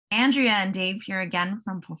Andrea and Dave here again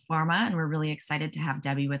from Proforma, and we're really excited to have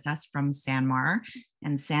Debbie with us from Sanmar.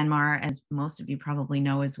 And Sanmar, as most of you probably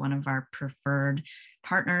know, is one of our preferred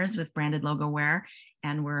partners with branded logo wear.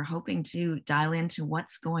 And we're hoping to dial into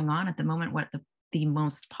what's going on at the moment, what the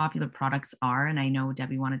most popular products are. And I know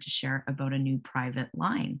Debbie wanted to share about a new private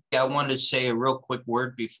line. Yeah, I wanted to say a real quick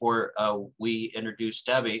word before we introduce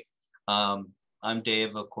Debbie. I'm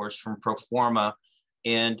Dave, of course, from Proforma.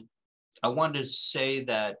 And I wanted to say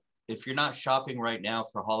that if you're not shopping right now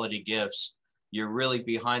for holiday gifts, you're really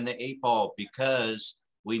behind the eight ball because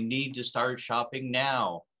we need to start shopping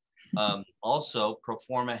now. Also,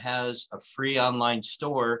 Proforma has a free online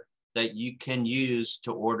store that you can use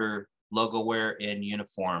to order logo wear and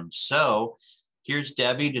uniforms. So here's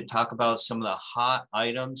Debbie to talk about some of the hot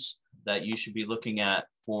items that you should be looking at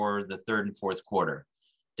for the third and fourth quarter.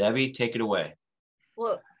 Debbie, take it away.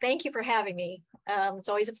 Well, thank you for having me. It's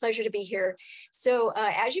always a pleasure to be here. So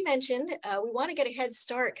as you mentioned, we want to get a head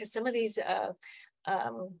start because some of these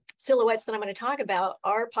silhouettes that I'm going to talk about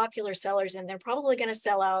are popular sellers, and they're probably going to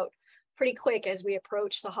sell out pretty quick as we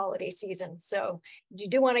approach the holiday season. So you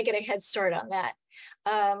do want to get a head start on that.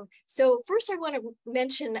 So first I want to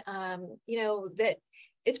mention, that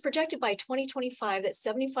it's projected by 2025 that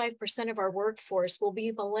 75% of our workforce will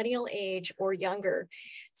be millennial age or younger.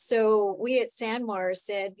 So we at Sanmar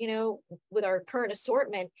said, with our current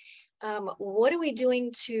assortment, what are we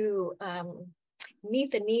doing to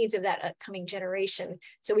meet the needs of that upcoming generation?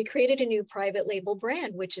 So we created a new private label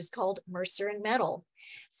brand, which is called Mercer and Metal.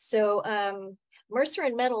 So Mercer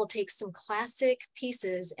and Metal takes some classic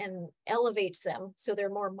pieces and elevates them so they're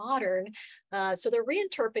more modern. So they're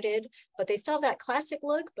reinterpreted, but they still have that classic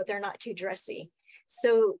look, but they're not too dressy.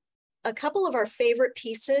 So a couple of our favorite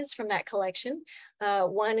pieces from that collection,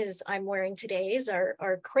 one is I'm wearing today is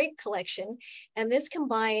our crepe collection. And this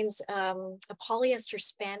combines a polyester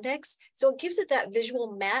spandex. So it gives it that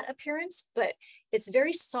visual matte appearance, but it's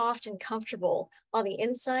very soft and comfortable on the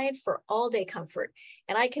inside for all day comfort.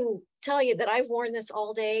 And I can tell you that I've worn this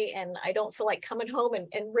all day and I don't feel like coming home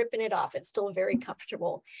and ripping it off. It's still very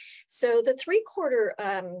comfortable. So the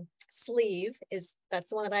 3/4 sleeve that's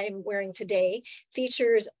the one that I am wearing today,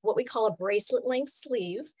 features what we call a bracelet length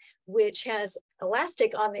sleeve, which has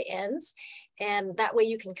elastic on the ends. And that way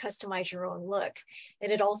you can customize your own look.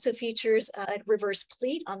 And it also features a reverse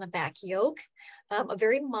pleat on the back yoke, a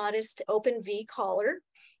very modest open V collar,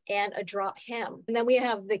 and a drop hem. And then we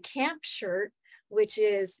have the camp shirt, which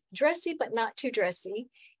is dressy, but not too dressy.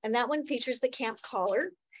 And that one features the camp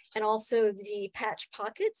collar and also the patch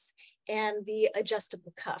pockets and the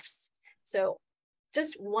adjustable cuffs. So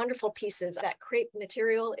just wonderful pieces. That crepe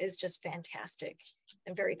material is just fantastic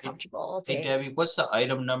and very comfortable all day. Hey, Debbie, what's the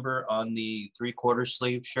item number on the 3/4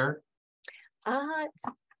 sleeve shirt?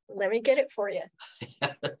 Let me get it for you.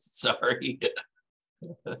 Sorry.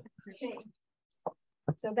 Okay.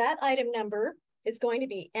 So that item number is going to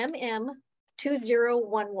be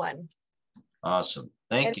MM2011. Awesome.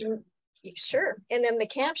 Thank you. Sure. And then the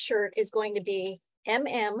camp shirt is going to be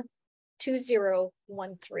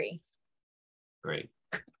MM2013. Great.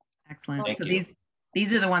 Excellent. Thank so you.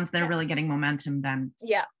 these are the ones that are really getting momentum then.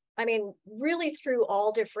 Yeah. I mean, really through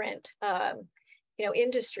all different,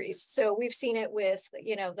 industries. So we've seen it with,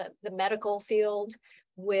 the medical field,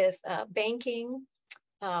 with banking,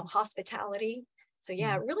 hospitality. So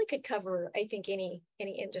yeah, it really could cover, I think, any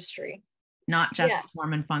industry. Not just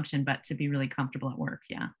form and function, but to be really comfortable at work.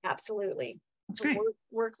 Yeah, absolutely. That's great.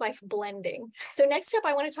 Work-life blending. So next up,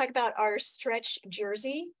 I want to talk about our stretch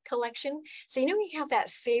jersey collection. So, we have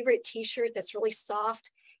that favorite t-shirt that's really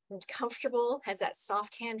soft and comfortable, has that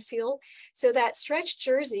soft hand feel. So that stretch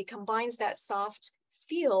jersey combines that soft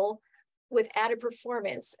feel with added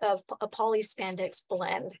performance of a poly spandex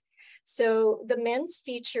blend. So the men's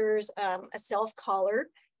features a self collar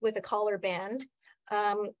with a collar band,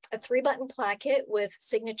 a 3-button placket with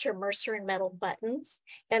signature Mercer and Metal buttons,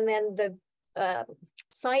 and then the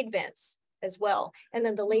side vents as well. And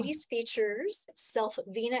then the ladies features self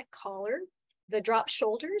V-neck collar, the drop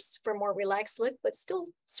shoulders for more relaxed look, but still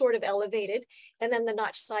sort of elevated, and then the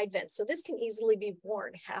notch side vents. So this can easily be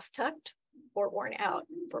worn half tucked or worn out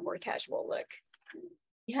for a more casual look.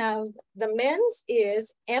 We have the men's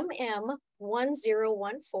is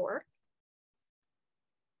MM1014.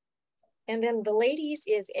 And then the ladies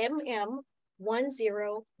is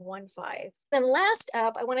MM1015. Then last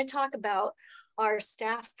up, I want to talk about our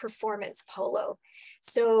staff performance polo.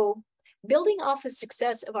 So building off the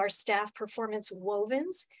success of our staff performance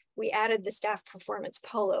wovens, we added the staff performance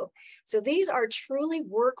polo. So these are truly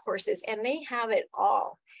workhorses and they have it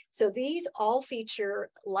all. So these all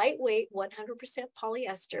feature lightweight 100%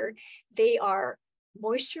 polyester. They are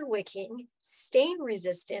moisture wicking, stain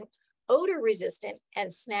resistant, odor resistant,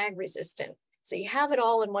 and snag resistant. So you have it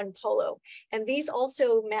all in one polo. And these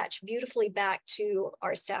also match beautifully back to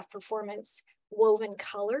our staff performance woven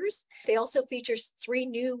colors. They also feature 3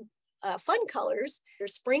 new fun colors.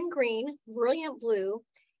 There's spring green, brilliant blue,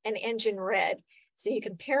 and engine red. So you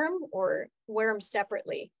can pair them or wear them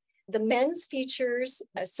separately. The men's features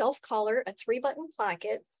a self collar, a 3-button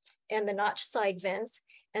placket, and the notch side vents.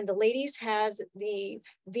 And the ladies has the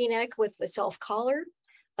V-neck with the self collar,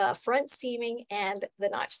 front seaming, and the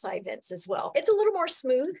notch side vents as well. It's a little more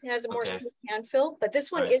smooth. It has a more smooth hand fill, but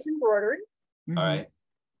this one is embroidered. All right.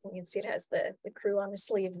 You can see it has the crew on the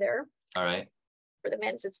sleeve there. All right. For the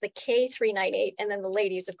men's, it's the K398, and then the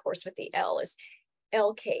ladies, of course, with the L is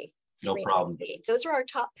LK. No problem. Those are our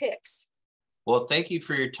top picks. Well, thank you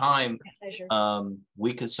for your time. My pleasure.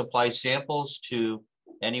 We can supply samples to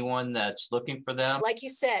anyone that's looking for them. Like you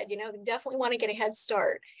said, you know, definitely want to get a head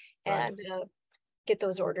start and get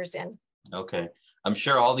those orders in. Okay. I'm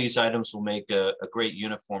sure all these items will make a great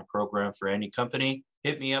uniform program for any company.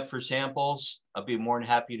 Hit me up for samples. I'll be more than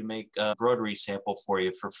happy to make a embroidery sample for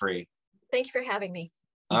you for free. Thank you for having me.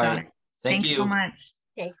 All right. Thank Thanks you so much.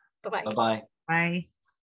 Okay. Bye-bye. Bye-bye. Bye.